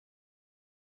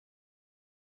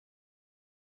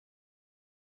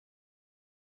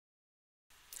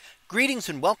Greetings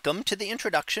and welcome to the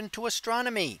introduction to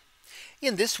astronomy.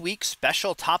 In this week's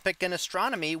special topic in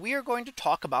astronomy, we are going to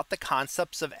talk about the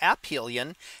concepts of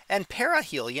aphelion and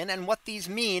perihelion and what these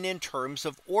mean in terms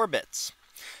of orbits.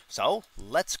 So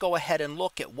let's go ahead and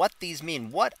look at what these mean.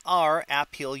 What are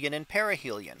aphelion and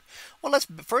perihelion? Well, let's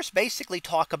first basically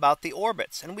talk about the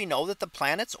orbits. And we know that the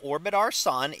planets orbit our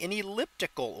sun in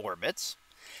elliptical orbits.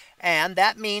 And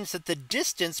that means that the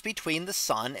distance between the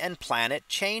sun and planet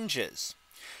changes.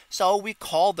 So we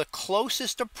call the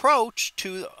closest approach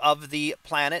of the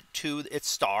planet to its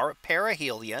star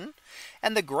perihelion.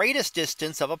 And the greatest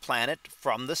distance of a planet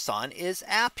from the sun is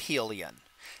aphelion.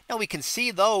 Now we can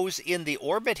see those in the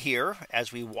orbit here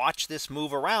as we watch this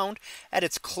move around. At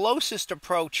its closest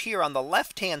approach here on the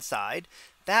left hand side,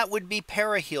 that would be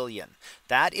perihelion.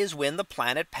 That is when the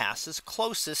planet passes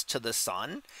closest to the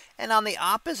sun. And on the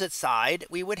opposite side,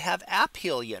 we would have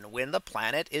aphelion, when the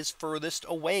planet is furthest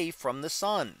away from the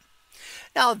sun.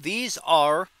 Now these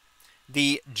are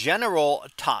the general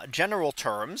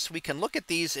terms. We can look at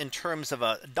these in terms of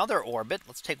another orbit.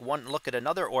 Let's take one look at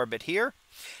another orbit here.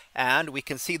 And we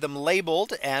can see them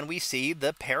labeled, and we see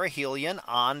the perihelion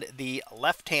on the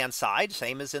left hand side,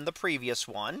 same as in the previous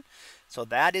one. So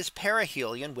that is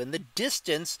perihelion when the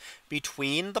distance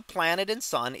between the planet and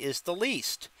sun is the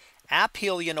least.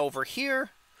 Aphelion over here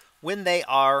when they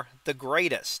are the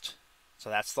greatest. So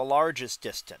that's the largest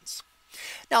distance.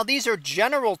 Now these are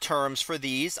general terms for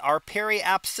these are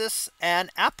periapsis and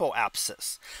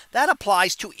apoapsis. That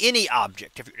applies to any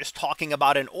object. If you're just talking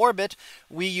about an orbit,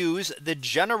 we use the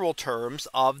general terms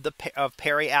of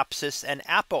periapsis and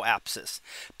apoapsis.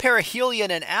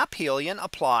 Perihelion and aphelion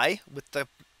apply with the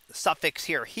suffix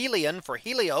here helion for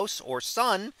Helios or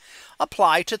sun,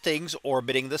 apply to things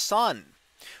orbiting the sun.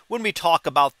 When we talk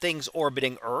about things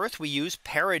orbiting Earth, we use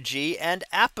perigee and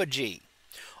apogee.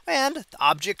 And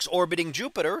objects orbiting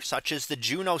Jupiter, such as the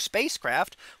Juno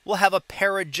spacecraft, will have a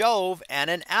perijove and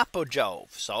an apogee.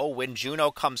 So when Juno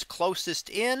comes closest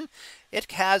in,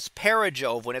 it has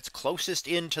perijove when it's closest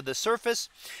into the surface.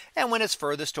 And when it's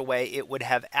furthest away, it would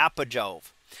have apogee.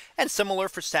 And similar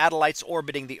for satellites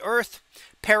orbiting the Earth,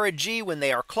 perigee when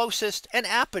they are closest and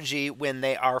apogee when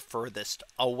they are furthest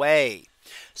away.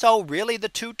 So really the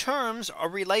two terms are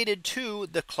related to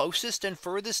the closest and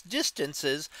furthest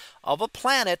distances of a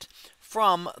planet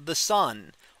from the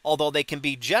sun, although they can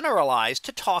be generalized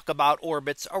to talk about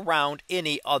orbits around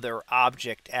any other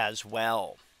object as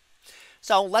well.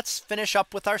 So let's finish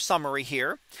up with our summary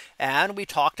here. And we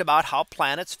talked about how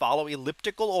planets follow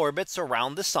elliptical orbits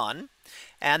around the sun.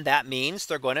 And that means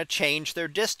they're going to change their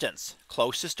distance.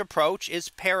 Closest approach is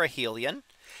perihelion.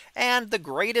 And the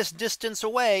greatest distance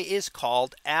away is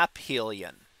called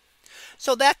aphelion.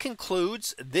 So that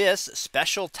concludes this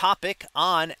special topic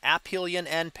on aphelion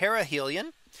and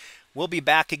perihelion. We'll be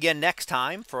back again next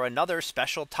time for another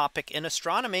special topic in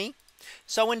astronomy.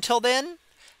 So until then,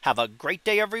 have a great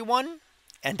day, everyone,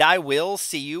 and I will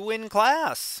see you in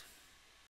class.